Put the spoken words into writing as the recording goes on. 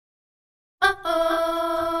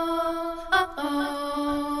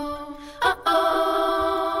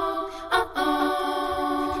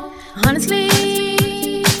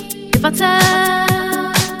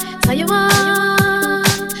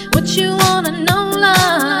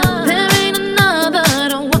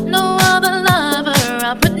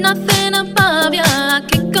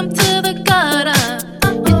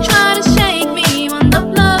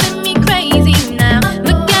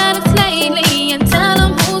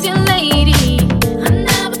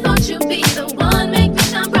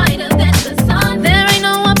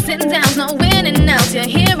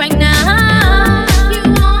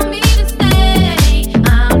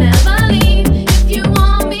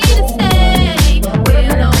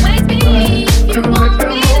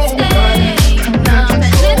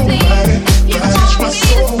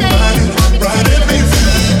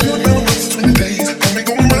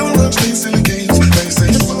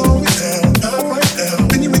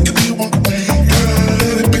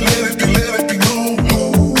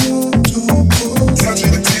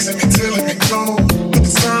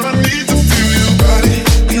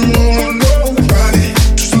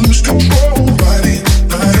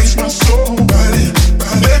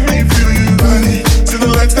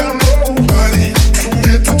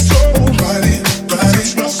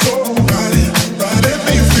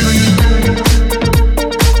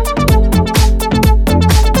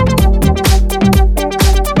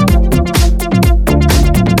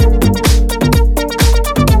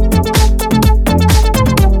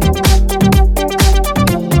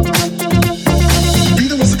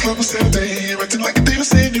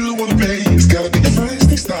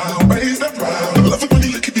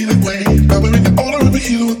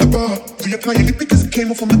playing it because it came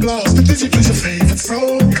off from the glass. The Dizzy plays your favorite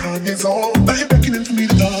song, Kanye's on. Now you're beckoning for me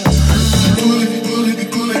to dance.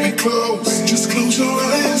 Pulling me close. Just close your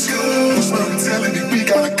eyes, cause I'm telling you we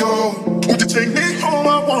gotta go. Won't you take me home?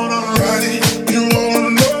 I wanna ride it. You all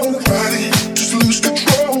alone, ride it. Just lose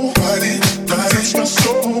control, ride it. Touch my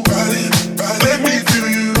soul, ride it. Let me feel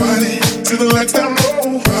you, ride it. Till the lights down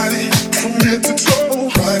low, ride it. From head to toe,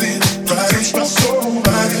 ride it. Touch my soul,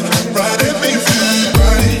 ride it. Let me feel you,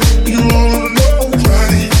 ride it. You all alone,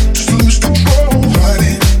 ride it. Just lose control, ride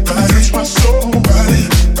it. Touch my soul, ride it.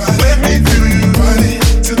 Let me feel you, ride it.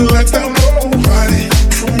 Till the lights down low, ride it.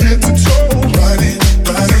 From head to toe, ride it.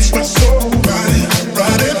 Touch my soul, ride it.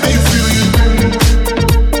 Let me feel you.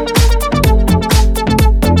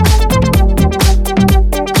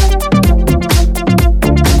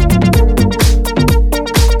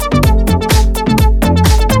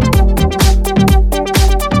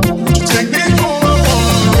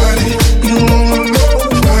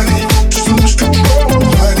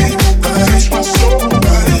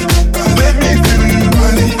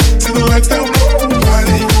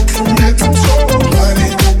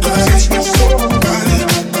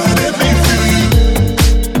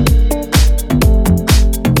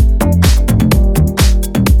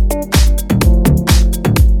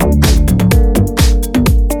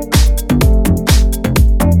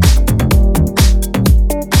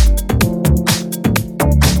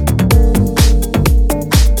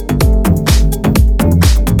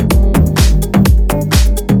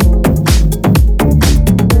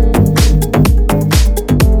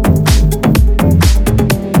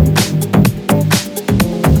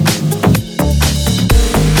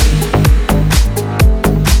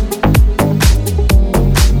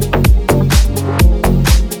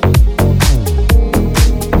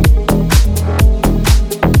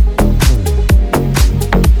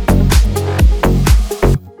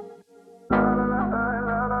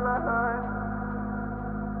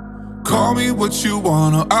 Call me what you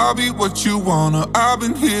wanna, I'll be what you wanna. I've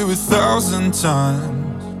been here 1,000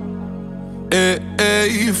 times.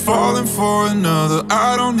 Hey, falling for another,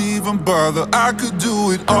 I don't even bother. I could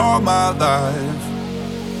do it all my life.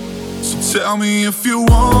 So tell me if you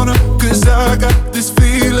wanna, cause I got this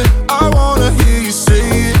feeling. I wanna hear you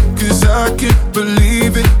say it, cause I can't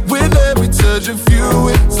believe it. With every touch of you,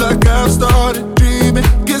 it's like I've started dreaming.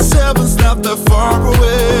 Guess heaven's not that far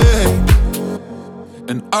away.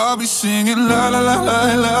 And I'll be singing la la la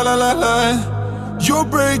la la la la la. You're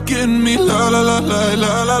breaking me la la la la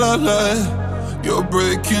la la la la. You're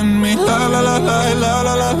breaking me la la la la la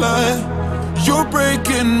la la la. You're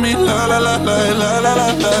breaking me la la la la la la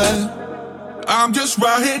la la. I'm just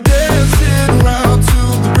right here dancing around to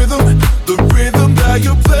the rhythm that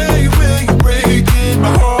you play when you're breaking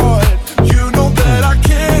my heart. You know that I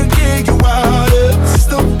can't get you out of the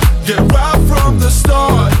system. Yeah, right from the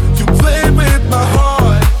start, you played with my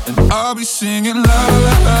heart. And I'll be singing la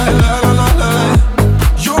la la la la la la.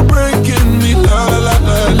 You're breaking me la la la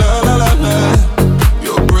la la la la.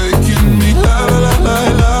 You're breaking me la la la la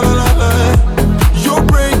la la la. You're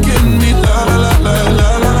breaking me la la la la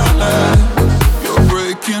la la la. You're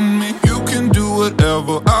breaking me. You can do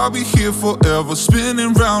whatever, I'll be here forever,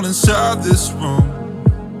 spinning round inside this room.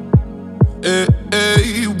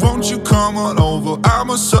 Hey, won't you come on over? I'm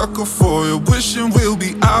a sucker for you, wishing we'll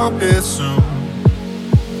be out here soon.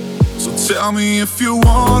 So tell me if you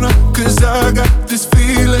wanna, cause I got this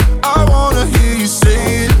feeling. I wanna hear you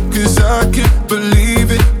say it, cause I can't believe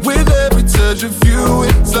it. With every touch of you,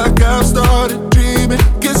 it's like I've started dreaming.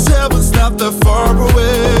 Guess heaven's not that far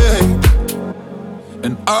away.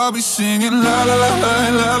 And I'll be singing la la la la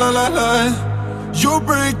la la la la. You're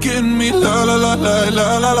breaking me la la la la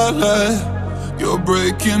la la la la. You're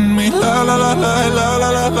breaking me la la la la la la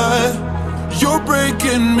la la. You're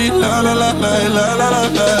breaking me la la la la la la la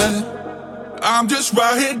la. I'm just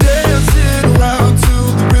right here dancing around to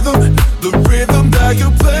the rhythm that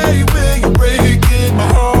you play when you're breaking my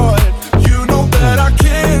heart. You know that I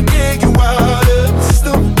can't get you out of the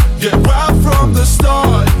system. Yeah, right from the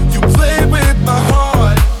start, you played with my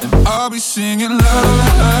heart. And I'll be singing la la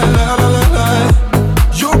la la la la la.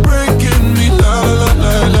 You're breaking me la la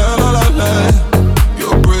la la la la la.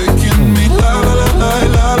 You're breaking me la la la la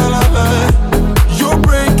la la la la. You're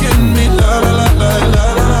breaking me la la la la la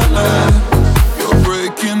la la la. You're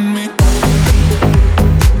breaking me.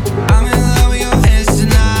 I'm in love with your hands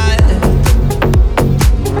tonight.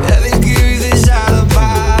 Yeah, they give you this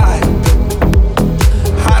alibi.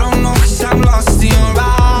 I don't know, cause I'm lost in your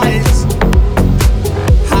eyes.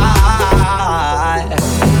 I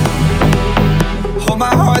hope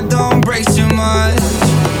my heart don't break too much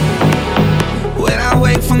when I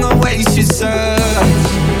wake from the way she touch.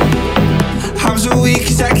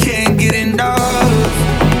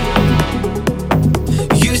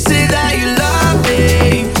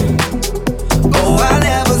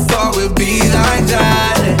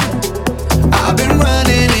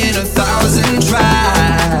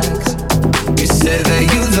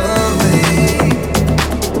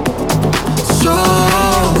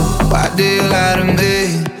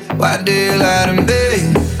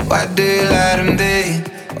 Why do you lie to me?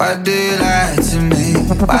 Why do you lie to me?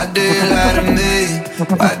 Why do you lie to me?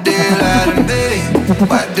 Why do you lie to me?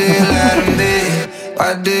 Why do you lie to me?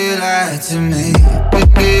 Why do you lie to me? Why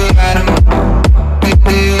do you lie to me? Why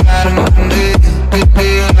do you lie to me? Why do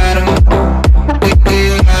you lie to me? Why do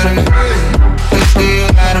you lie to me? Why do you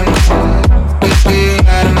lie to me? Why do you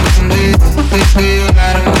lie to me? Why do you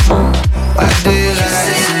lie to me? Why do you lie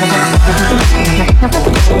to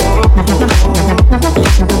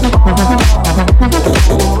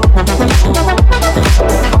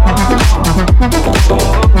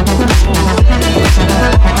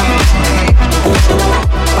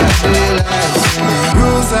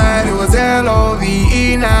You said it was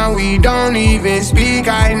L-O-V-E, now we don't even speak.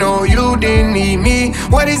 I know you didn't need me.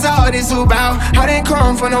 What is all this about? I didn't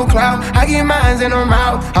come for no clout. I get mines and I'm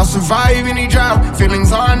out. I'll survive any drought.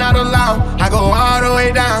 Feelings are not allowed. I go all the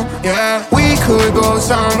way down, yeah. We could go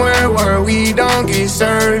somewhere where we don't get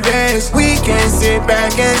service. We can sit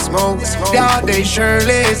back and smoke all day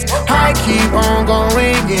shirtless. I keep on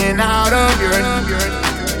going in out of your.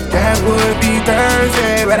 That would be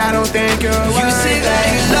Thursday, but I don't think you're You say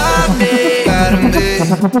that you love me. Lie to me.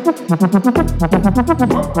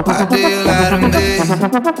 Why do you lie to me? Lie to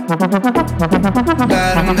me,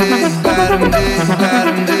 lie to me, lie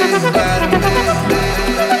to me, lie to me.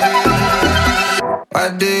 Why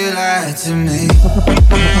do you lie to me?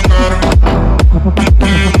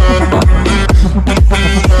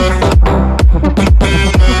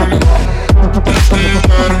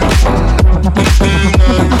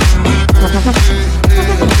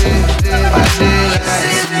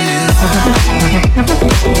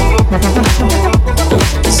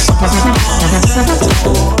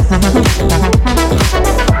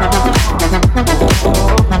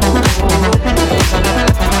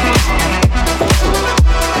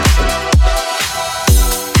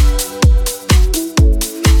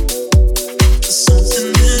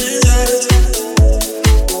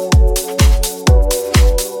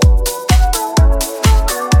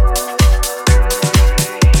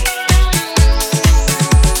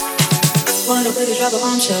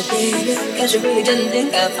 Guess you really didn't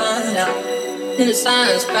think I'd find out. In the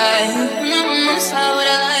silence, right? Inside with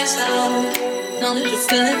the lights out. Know that you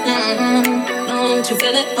feel it, know that you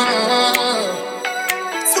feel it,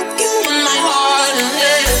 Fuck you in my heart and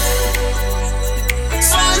head.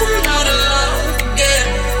 Falling out of love again.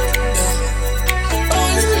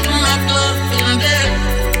 Falling in my blood and dead.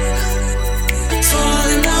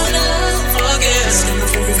 Falling out of love again. Sleeping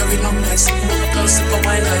for a very long night, sleeping on the close up of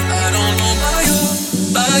my life. I don't know about you.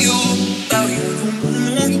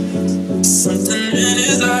 Something in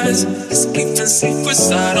his eyes is keeping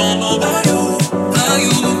secrets. I don't know about you.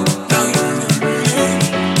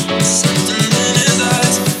 Something in his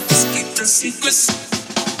eyes is keeping secrets.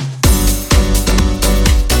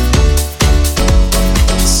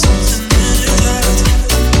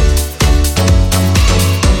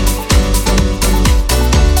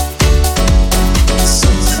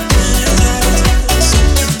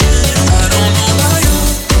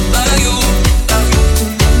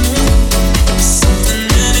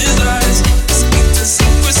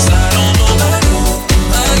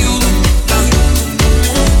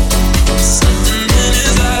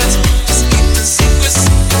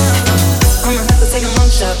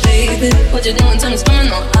 What you doing? Tell me what's going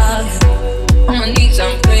on out here. On my knees,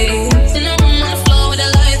 I'm praying. In the room on the floor with the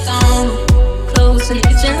lights on. Close in the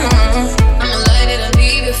kitchen, I'ma light it and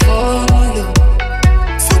leave it for you.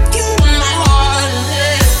 Fuck you in my heart and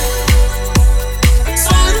head.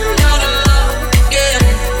 Falling out of love again.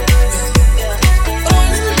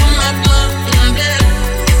 Falling in my blood and I'm dead.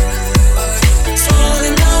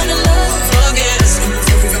 Falling out of love again. Sleeping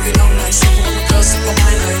for a very long night, sleeping on the cusp of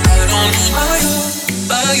my life. I don't know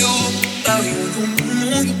about you.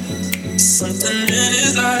 Something in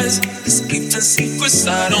his eyes is keeping secrets. I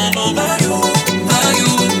don't know about you.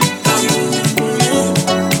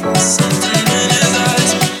 Something in his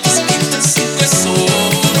eyes is keeping secrets. I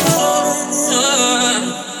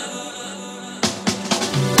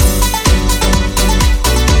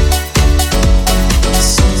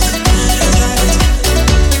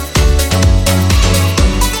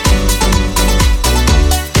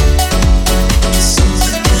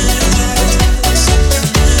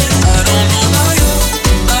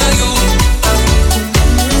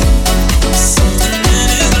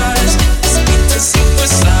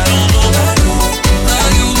don't know.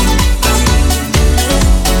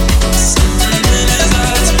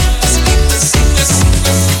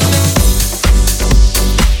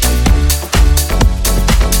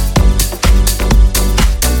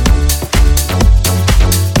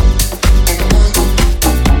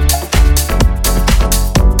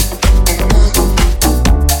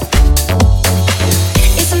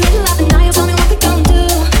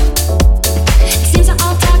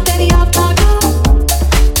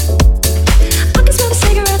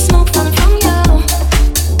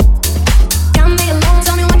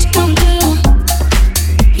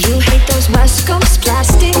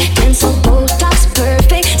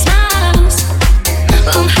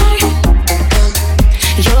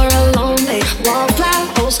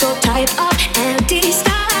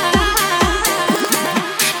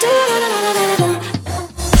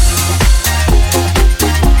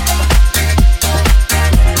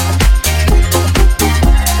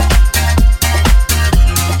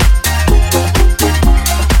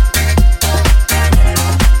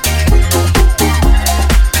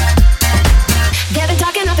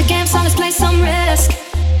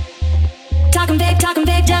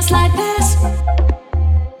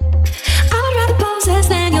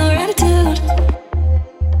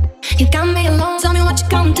 You got me alone, tell me what you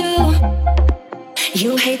gonna do.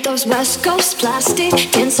 You hate those West Coast plastic,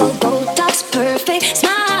 tinsel, Botox, perfect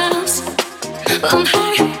smiles. I'm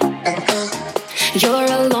high.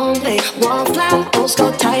 You're a lonely wallflower, old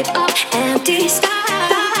school type of anti-style.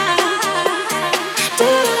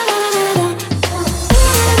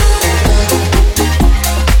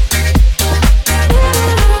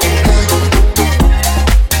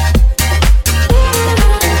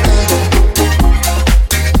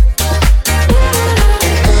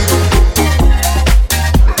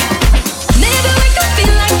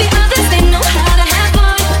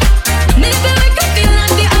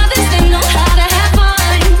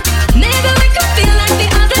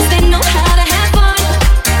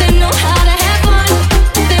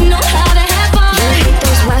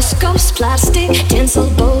 Tinsel,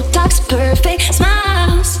 Botox, perfect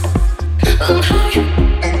smiles.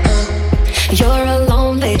 You're a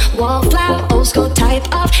lonely wallflower, old school type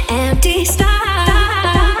of anti-style.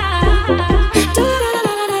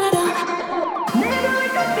 Maybe we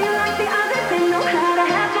could be like the others and know how to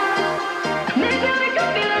have fun. Maybe we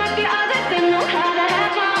could be like the others and know how to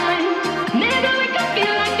have fun. Maybe we could be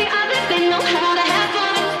like the others and know how to have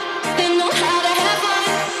fun. They know how to have fun.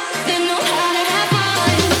 They know how to have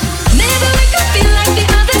fun. Maybe we could be like the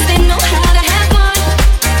others, they know how to have fun.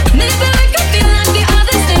 Maybe we could be like the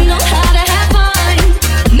others, they know how to have fun.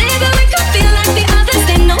 Maybe we could be like the others,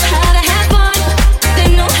 they know how to have fun. They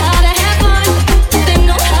know how to have fun. They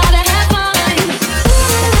know how to have fun.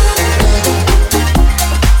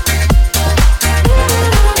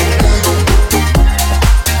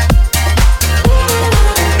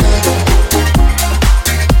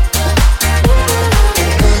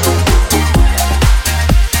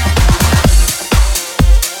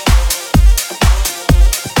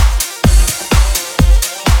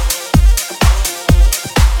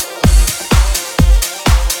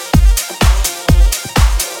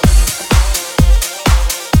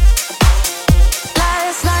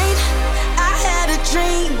 Last night I had a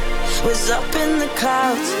dream, was up in the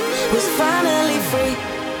clouds, was finally free.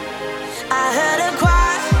 I heard a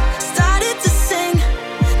choir, started to sing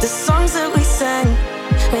the songs that we sang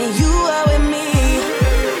when you were with me.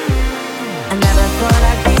 I never thought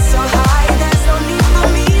I'd be so high, there's no need for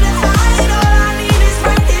me to hide. All I need is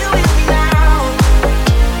right here with me now.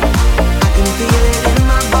 I can feel it in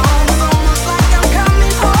my bones, almost like I'm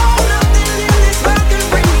coming home. Nothing in this world can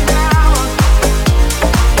bring me down.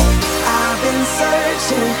 I've been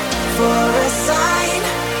searching for a sign.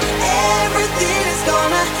 Everything is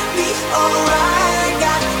gonna be alright.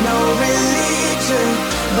 Got no religion,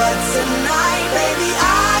 but tonight, baby,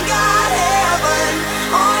 I got heaven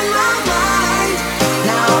on my mind.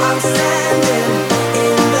 Now I'm standing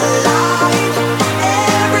in the light.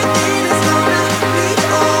 Everything is gonna be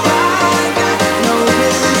alright. Got no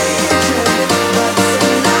religion, but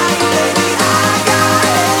tonight, baby, I got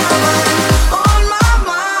heaven on my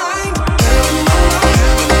mind.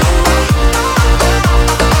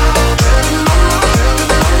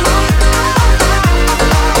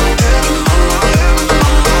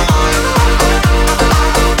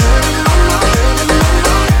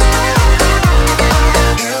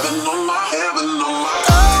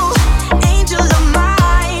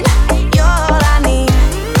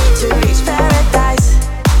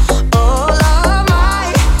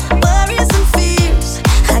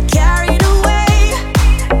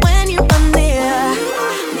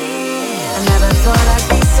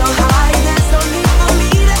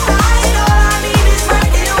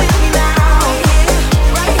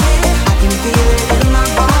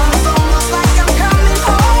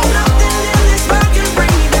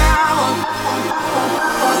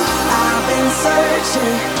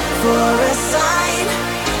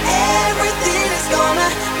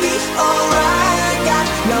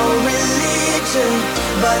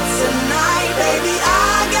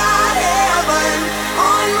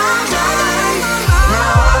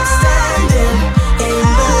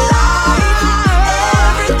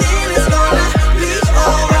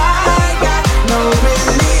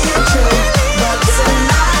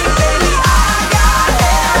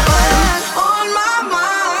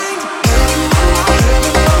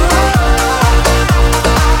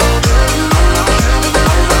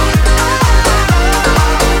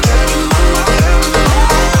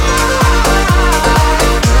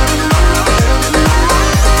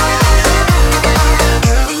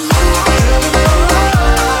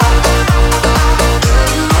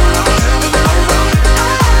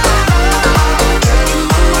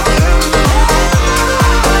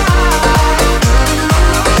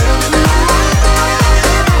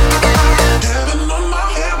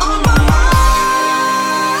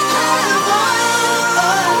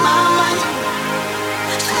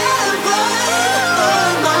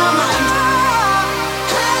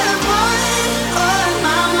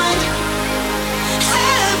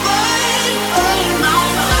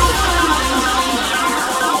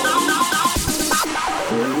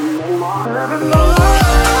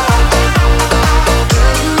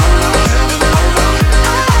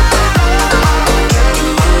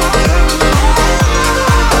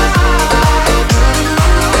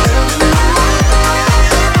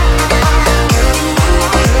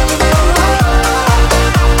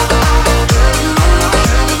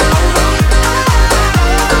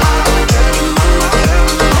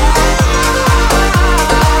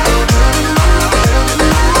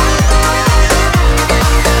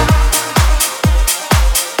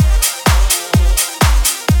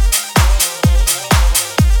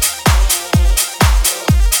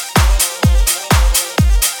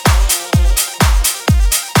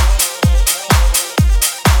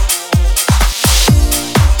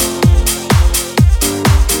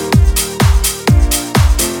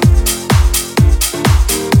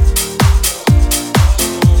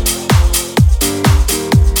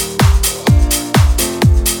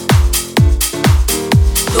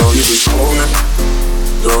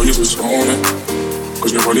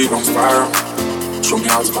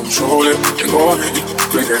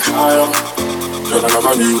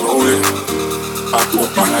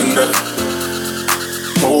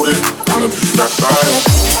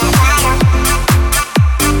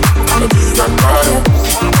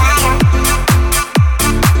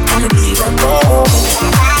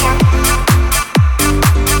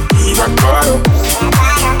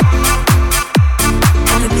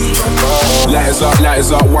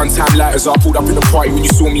 Lighters up, one time lighters up. Pulled up in the party when you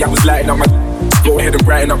saw me, I was lighting up my. Go ahead and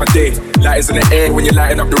brighten up my day. Lighters in the air when you're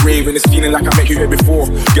lighting up the rave, and it's feeling like I met you here before.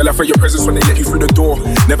 Girl, I felt your presence when they let you through the door.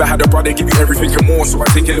 Never had a brother give you everything and more, so I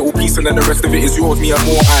take a little piece and then the rest of it is yours. Me and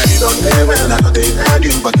more. You don't play well, I know they had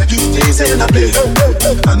you, but you stay saying I play.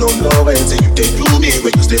 I don't know when say you take to me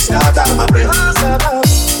when you stay start out my brain.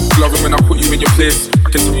 Love it when I put you in your place. I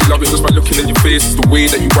can tell you love it just by looking in your face. It's the way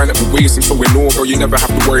that you wind up the waist, and so we know, girl, you never have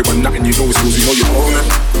to worry about nothing. You know it's yours, you know you're owning.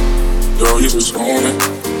 Girl, you just own it,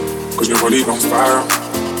 cause your body on fire.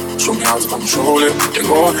 Show me how to control it. Then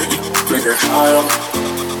go ahead, bring it higher.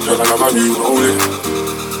 Girl, I love how you roll it.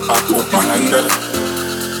 I put my hand there.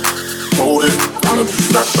 Hold it, wanna be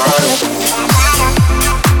that fire.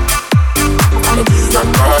 Wanna be that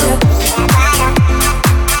fire.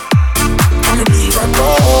 Wanna be that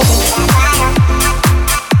fire.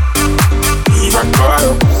 Be that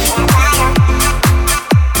fire.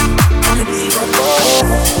 Wanna be that fire.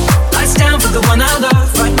 Lights down for the one I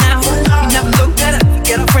love right now. You never look better.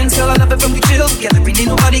 Get our friends, girl, I love it when we chill together. We ain't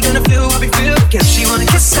nobody gonna feel what we feel together. She wanna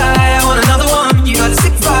kiss high, I want another one. You got a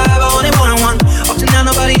sick vibe, I want it one-on-one. Up to now,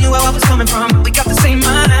 nobody knew where I was coming from. We got the same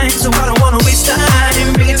mind, so I don't wanna waste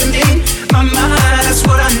time. Bring it to me, my mind, that's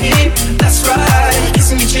what I need. That's right,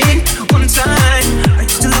 kissing your cheek one time. I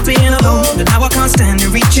used to love being alone, but now I can't stand it.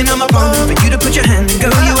 Reaching on my phone for you to put your hand in.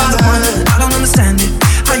 Girl, you are the one, I don't understand it.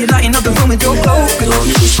 How you lighting up the room with your glow. Girl,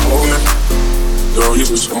 you just own it. Girl, you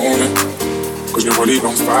just own it. Cause your body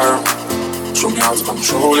on fire. Show me how to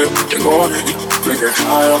control it. Then go ahead, bring it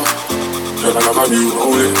higher. Girl, I love how you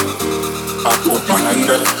roll it. I put my hand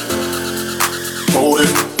there. Hold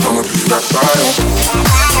it, wanna be that fire.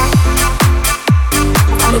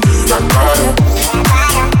 Wanna be that fire.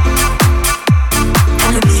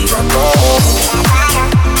 Wanna be that fire.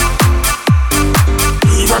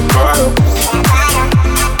 Be that fire.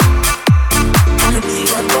 Wanna be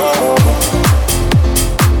that fire.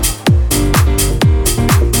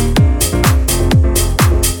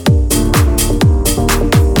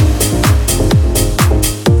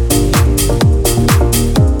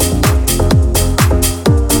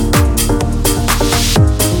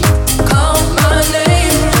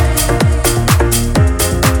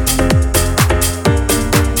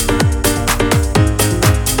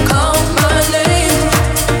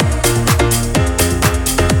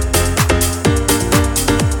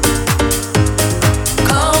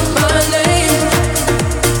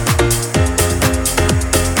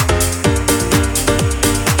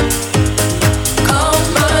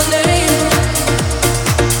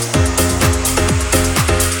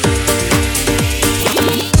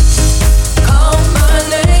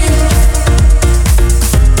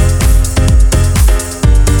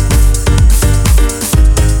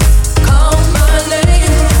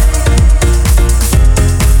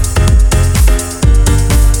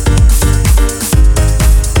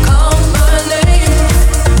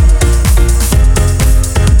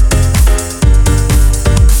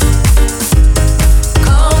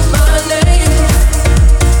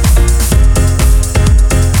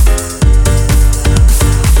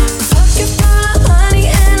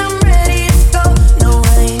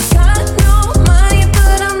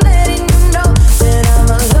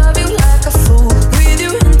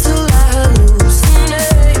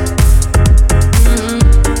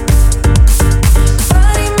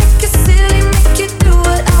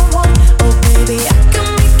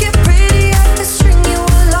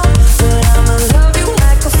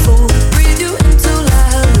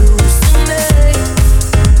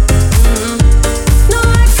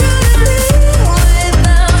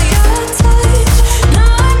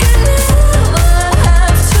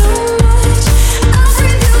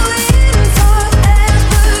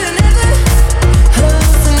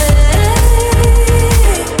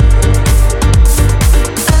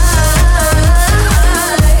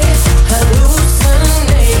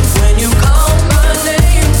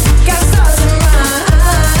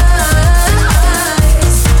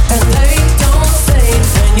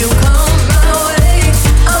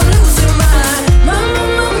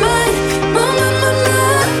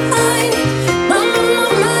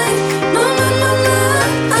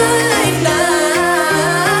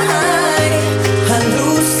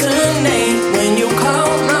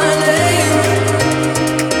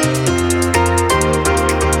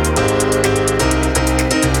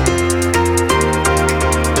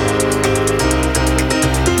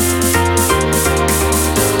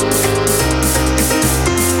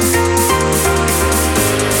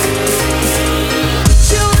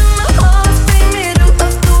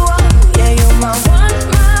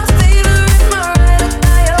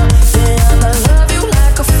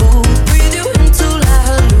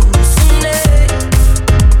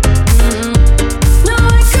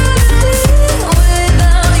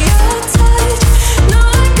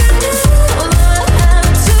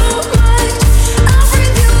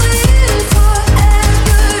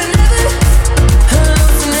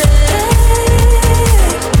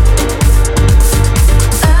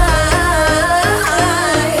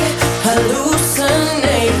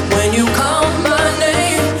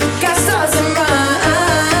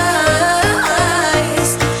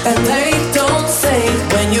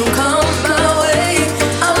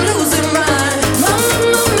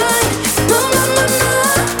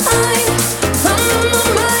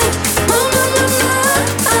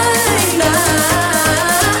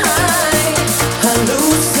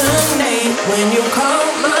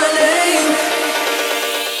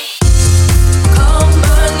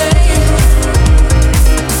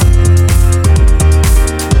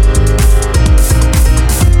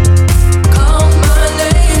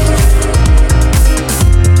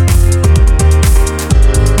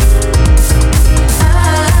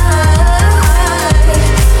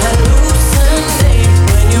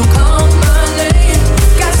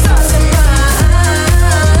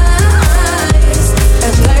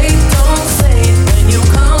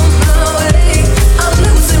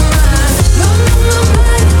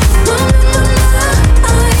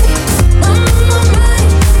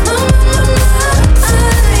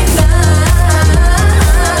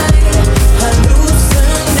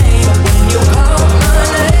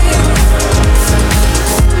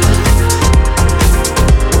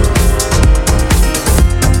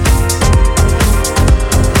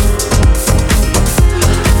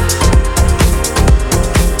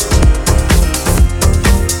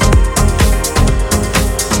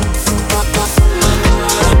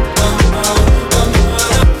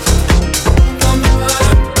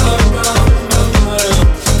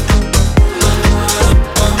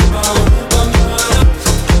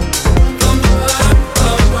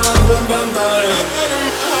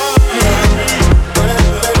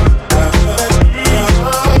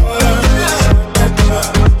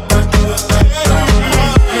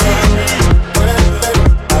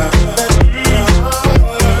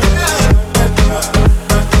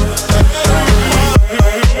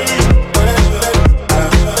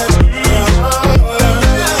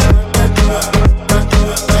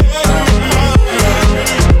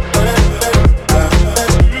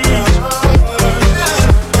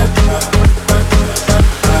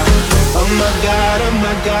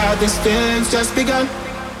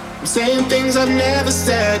 I'm saying things I've never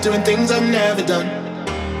said, doing things I've never done.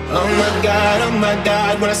 Oh my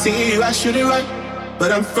God, when I see you I shoot it right.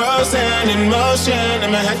 But I'm frozen in motion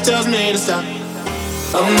and my head tells me to stop.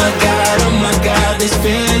 Oh my God, these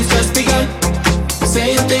feelings just begun. I'm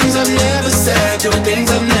saying things I've never said, doing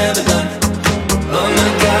things I've never done. Oh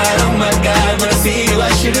my God, when I see you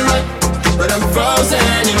I shoot it right. But I'm frozen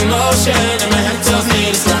in motion and my head tells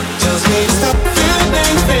me to stop. Tells me to stop.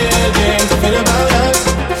 Feelings I feel about us.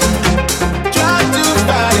 Try to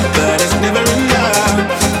fight it, but it's never enough.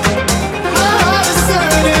 My heart is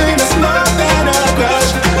hurting, it's more than a crush.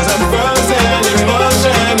 Cause I'm frozen in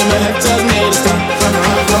motion and my head tells me to stop. From my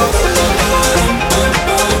heart goes.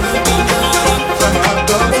 From my heart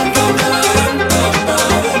goes.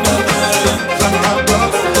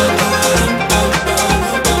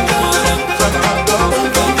 From my heart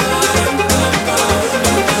goes.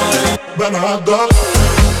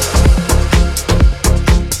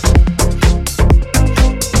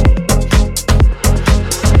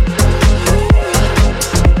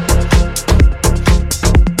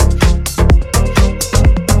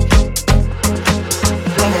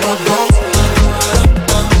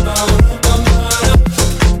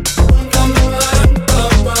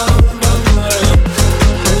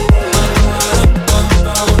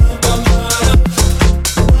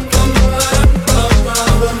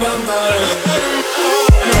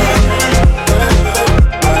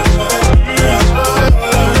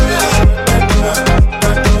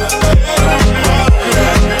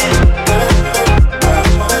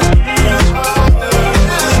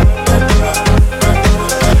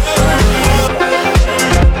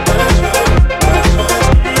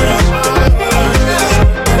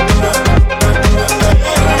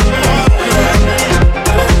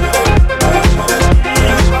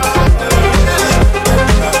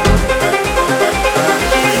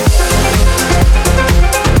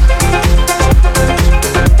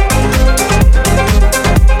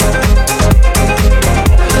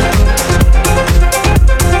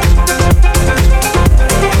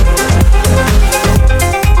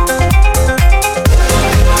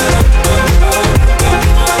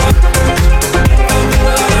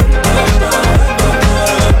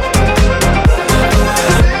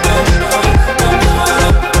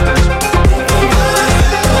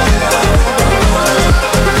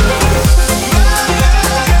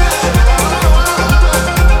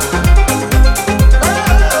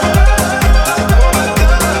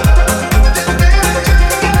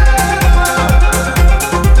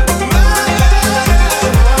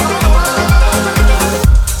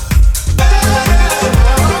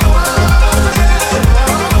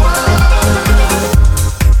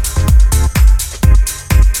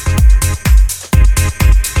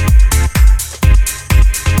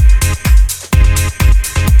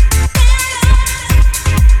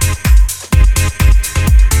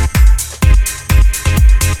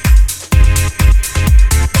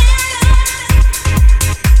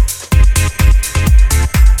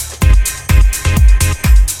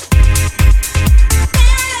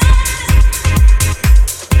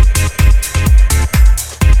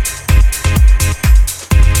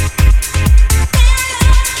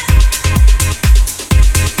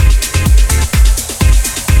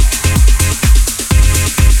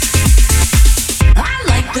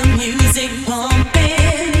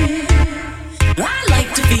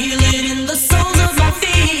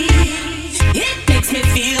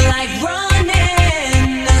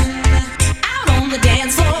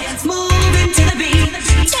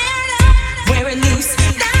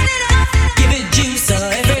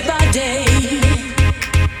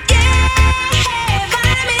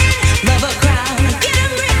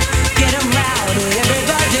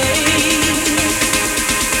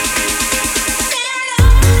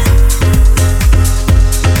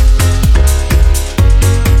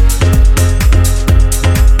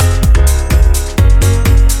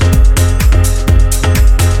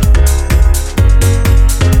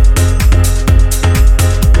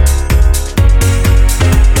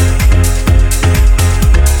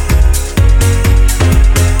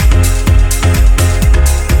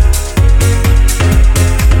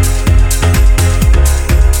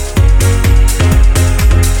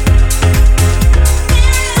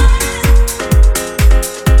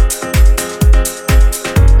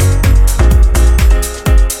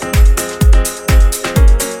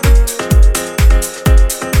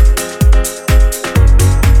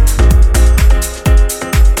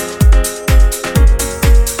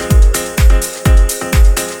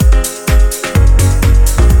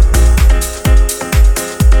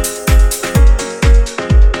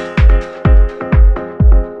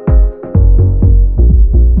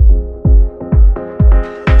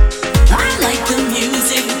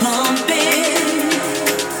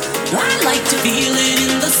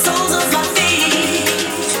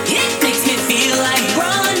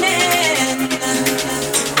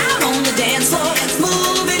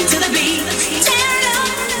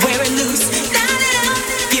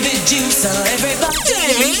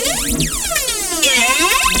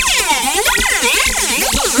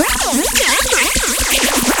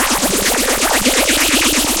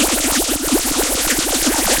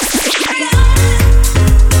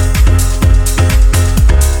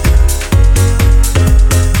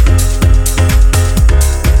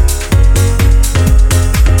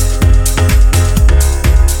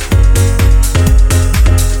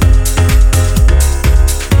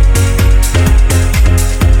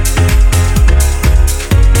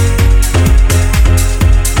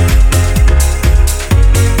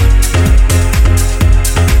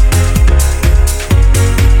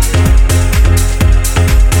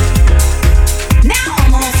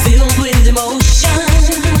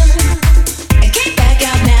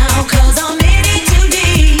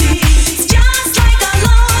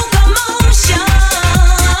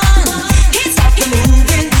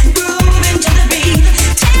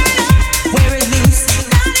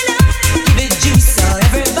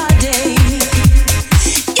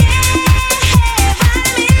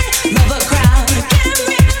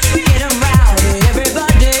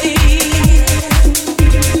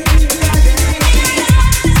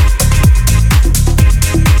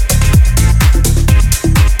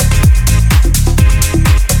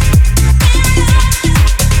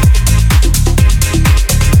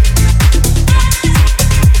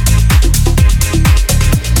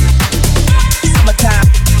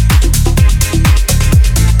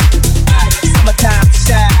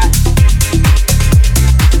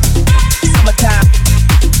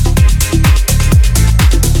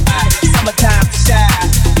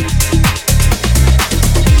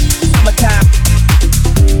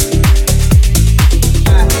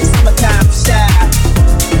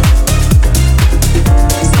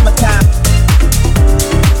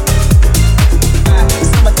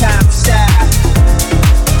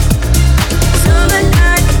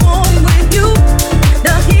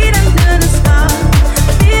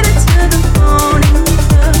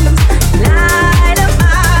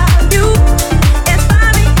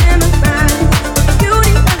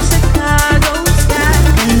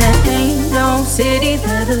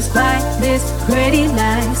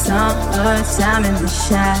 summertime in the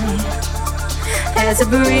shine. As the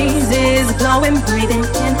breeze is blowing, breathing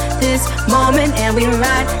in this moment, and we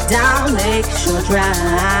ride down Lakeshore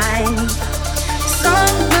Drive.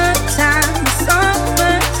 Summertime,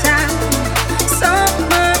 summertime,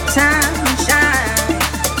 summertime shine.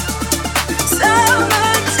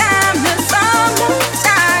 Summertime, the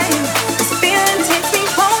summertime. This feeling takes me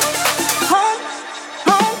home, home,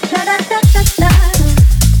 home. Da da da da da.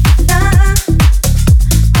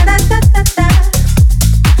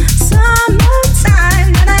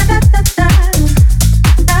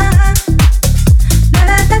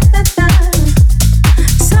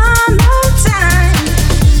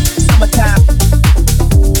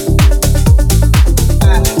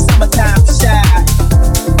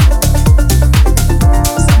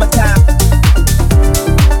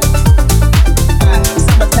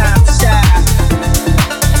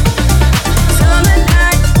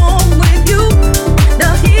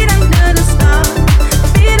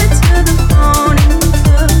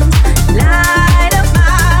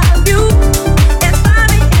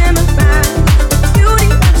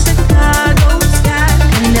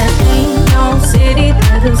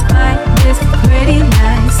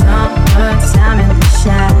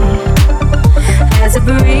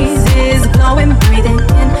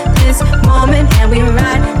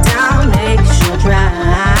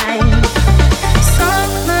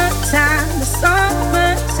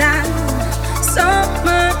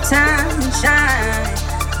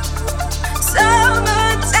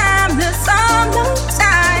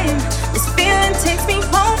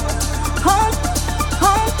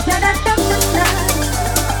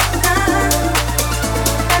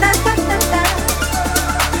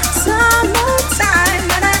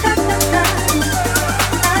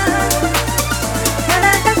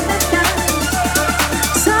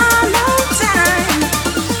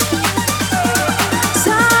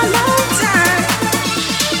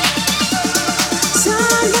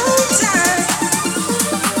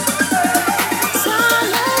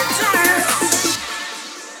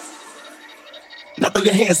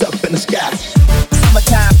 Throw your hands up in the sky.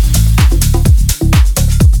 Summertime.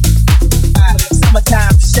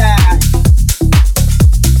 Summertime shy.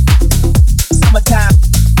 Summertime.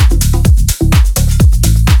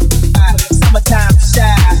 Summertime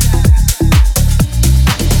shy.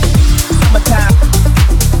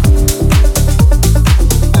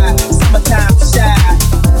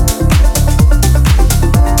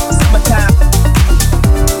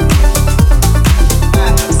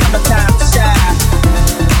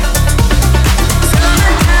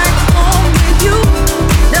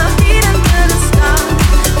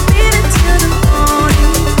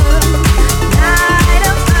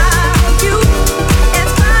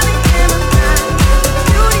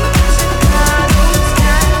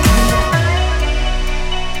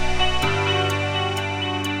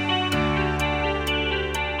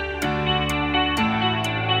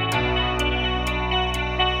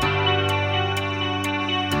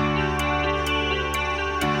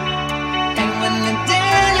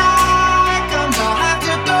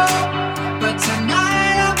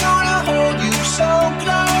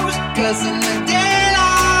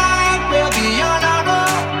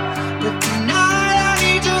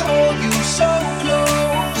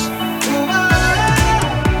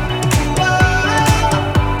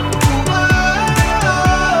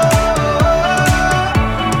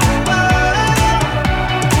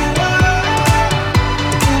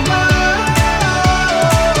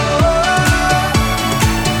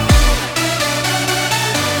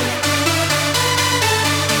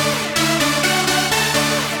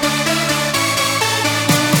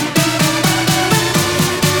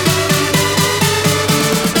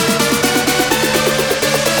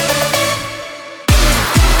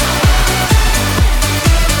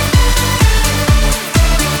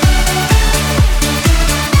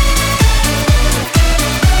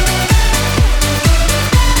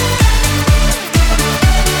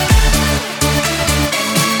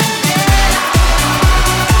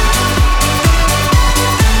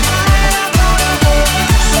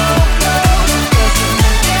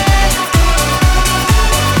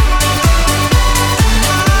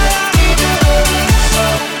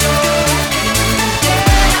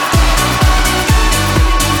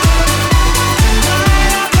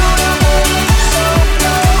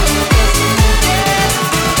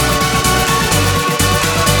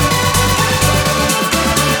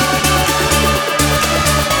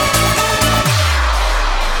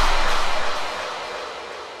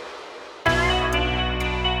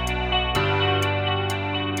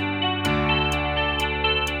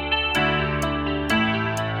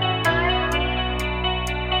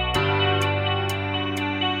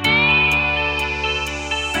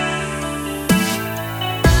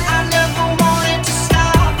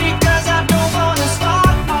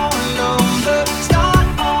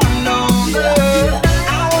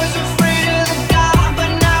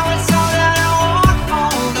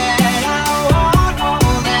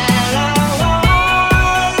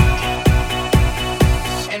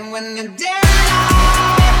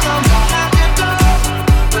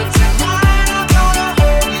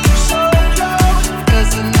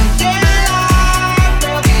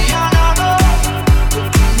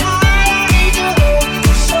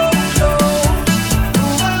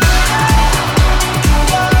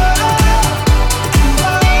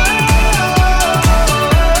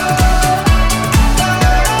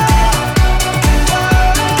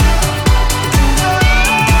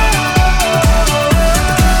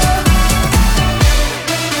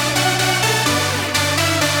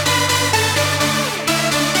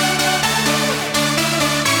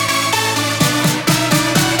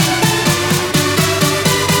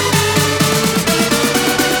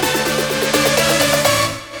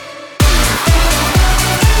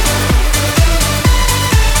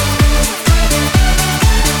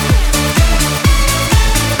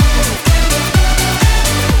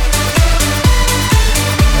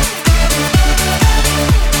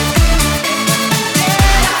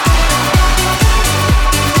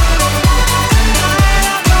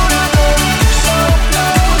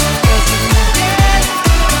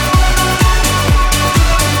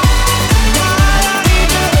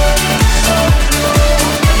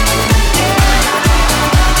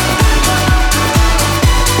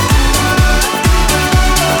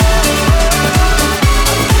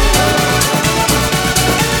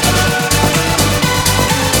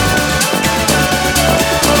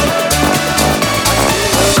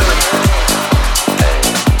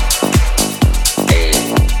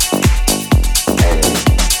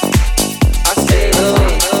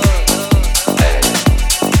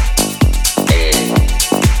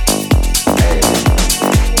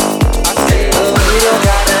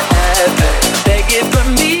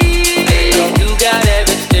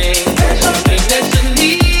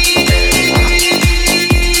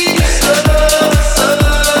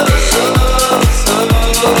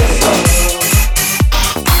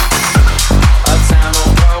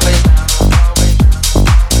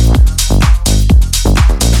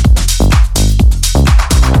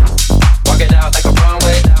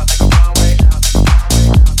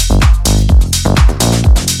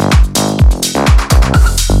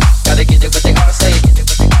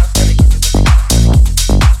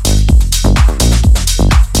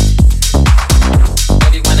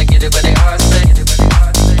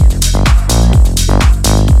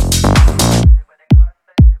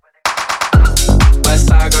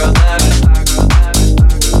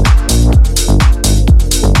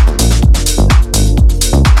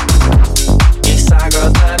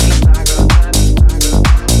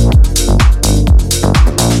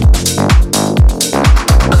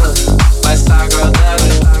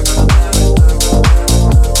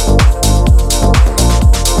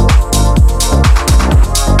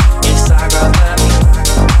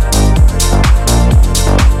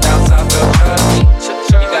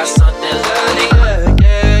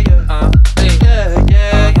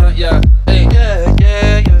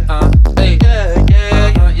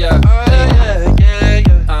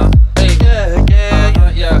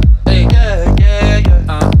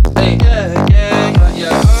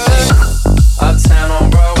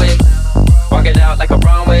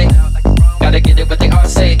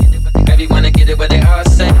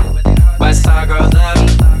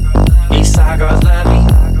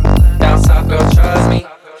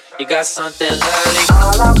 got something lovely.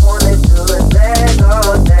 All I wanna do is let go,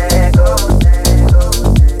 let go, let go.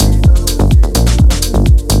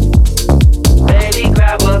 Baby,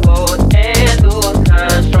 grab a hold and lose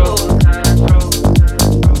control.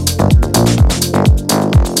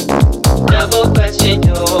 Double question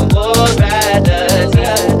your morality.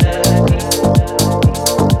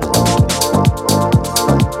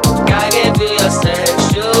 Gotta give you your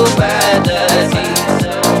sexuality.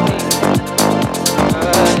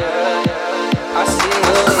 I see you.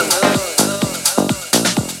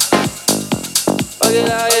 Oh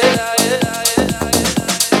yeah, yeah, yeah, yeah.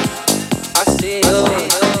 I see you.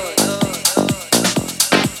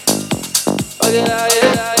 Oh yeah,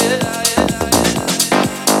 yeah, yeah, yeah.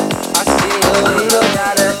 I see you. You don't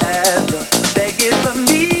gotta ask, take it from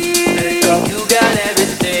me. You got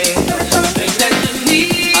everything. Bring that to me.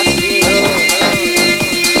 I see you.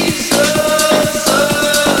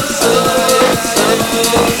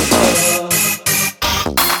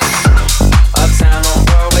 Uptown on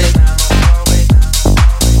Broadway.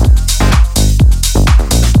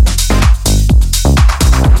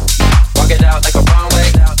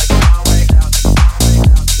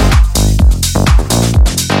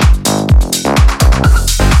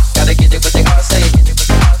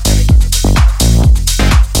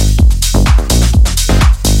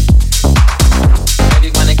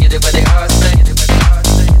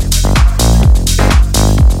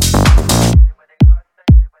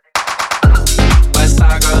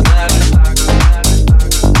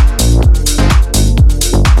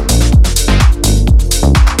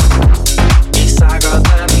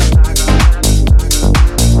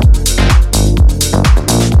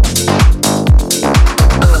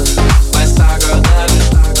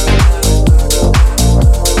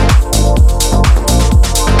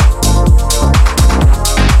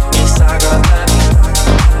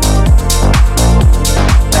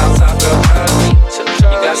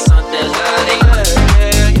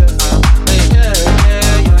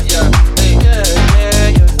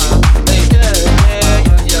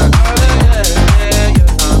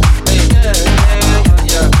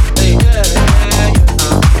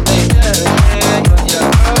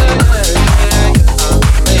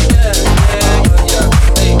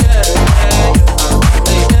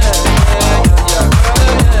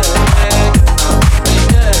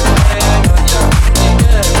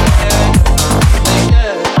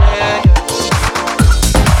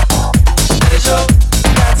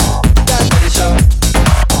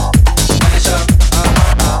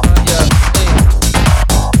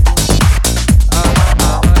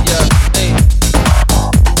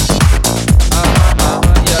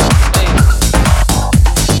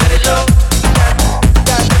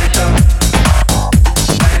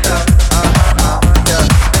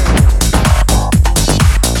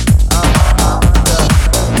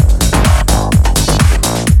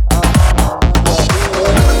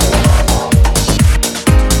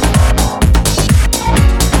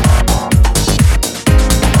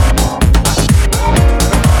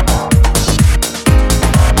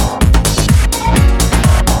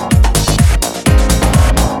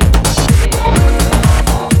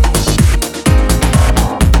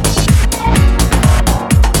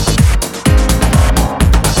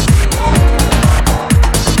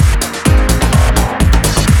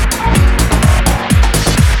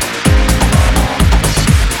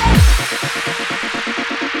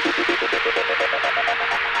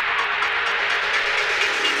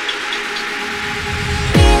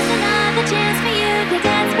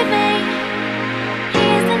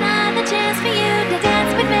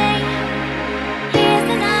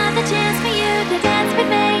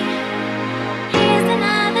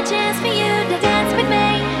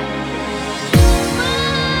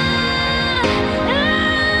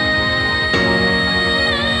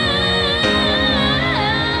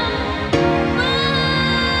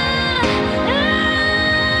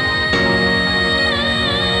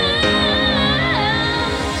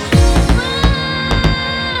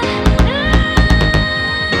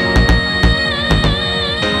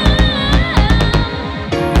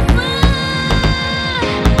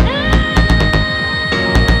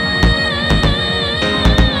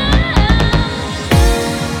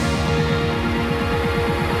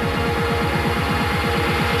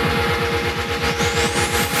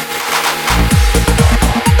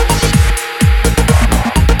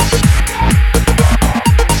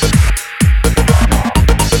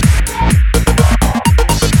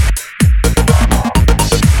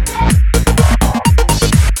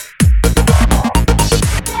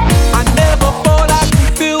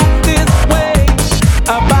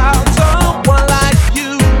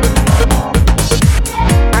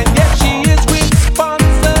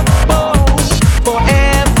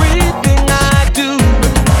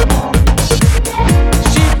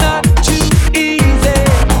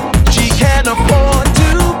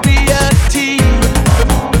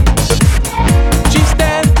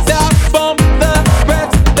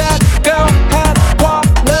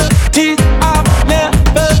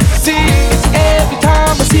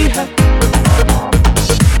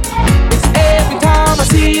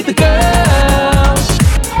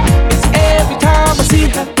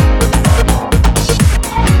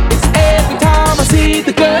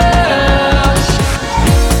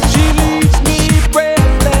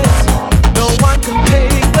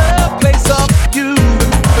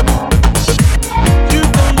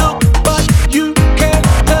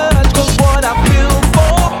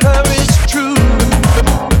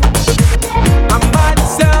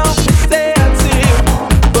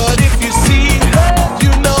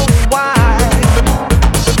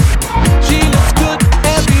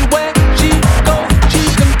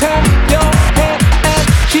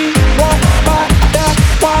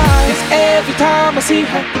 see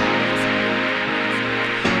her.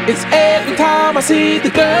 It's every time I see the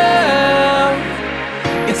girl.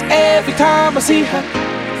 It's every time I see her.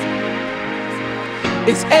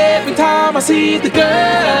 It's every time I see the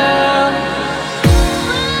girl.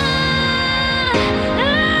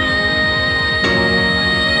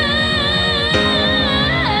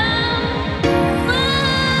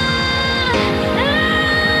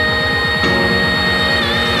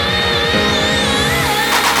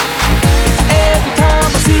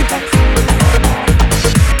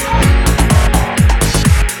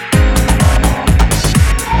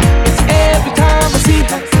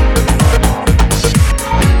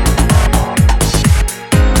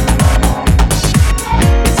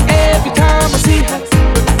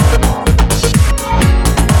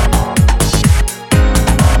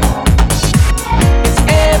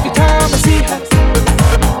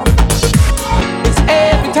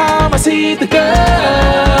 See the girl.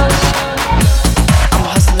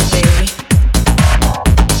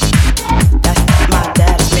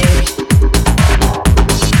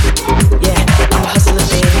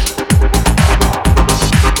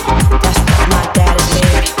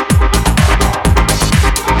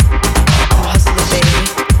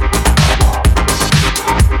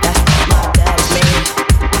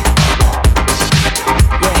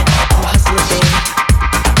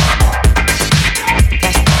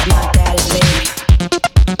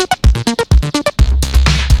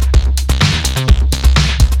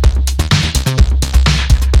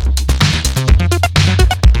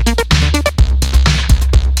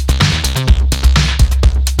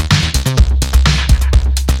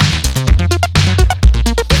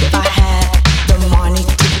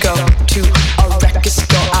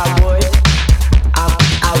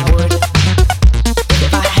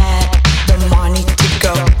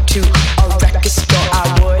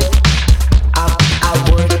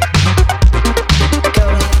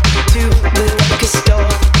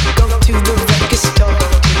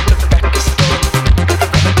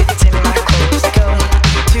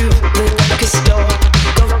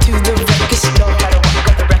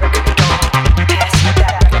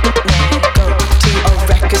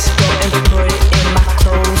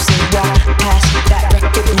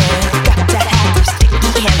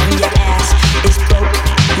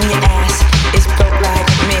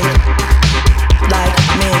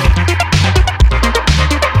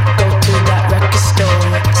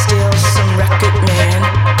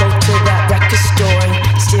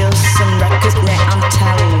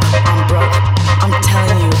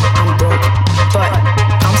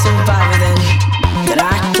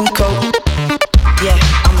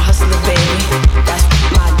 I'm a hustler, baby. That's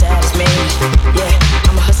my dad's baby. Yeah,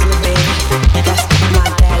 I'm a hustler, baby. That's my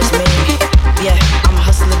dad's baby. I'm a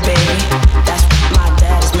hustler, baby. That's my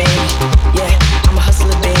dad's baby. Yeah, I'm a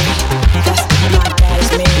hustler, baby.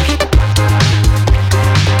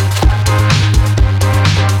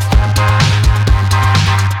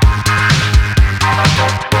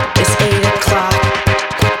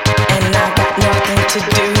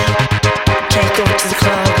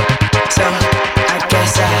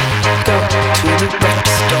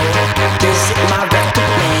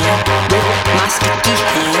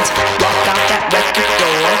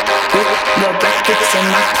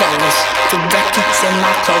 The records in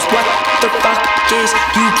my clothes. What the fuck is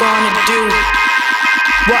you gonna do?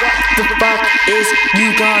 What the fuck is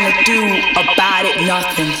you gonna do about it?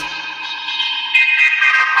 Nothing.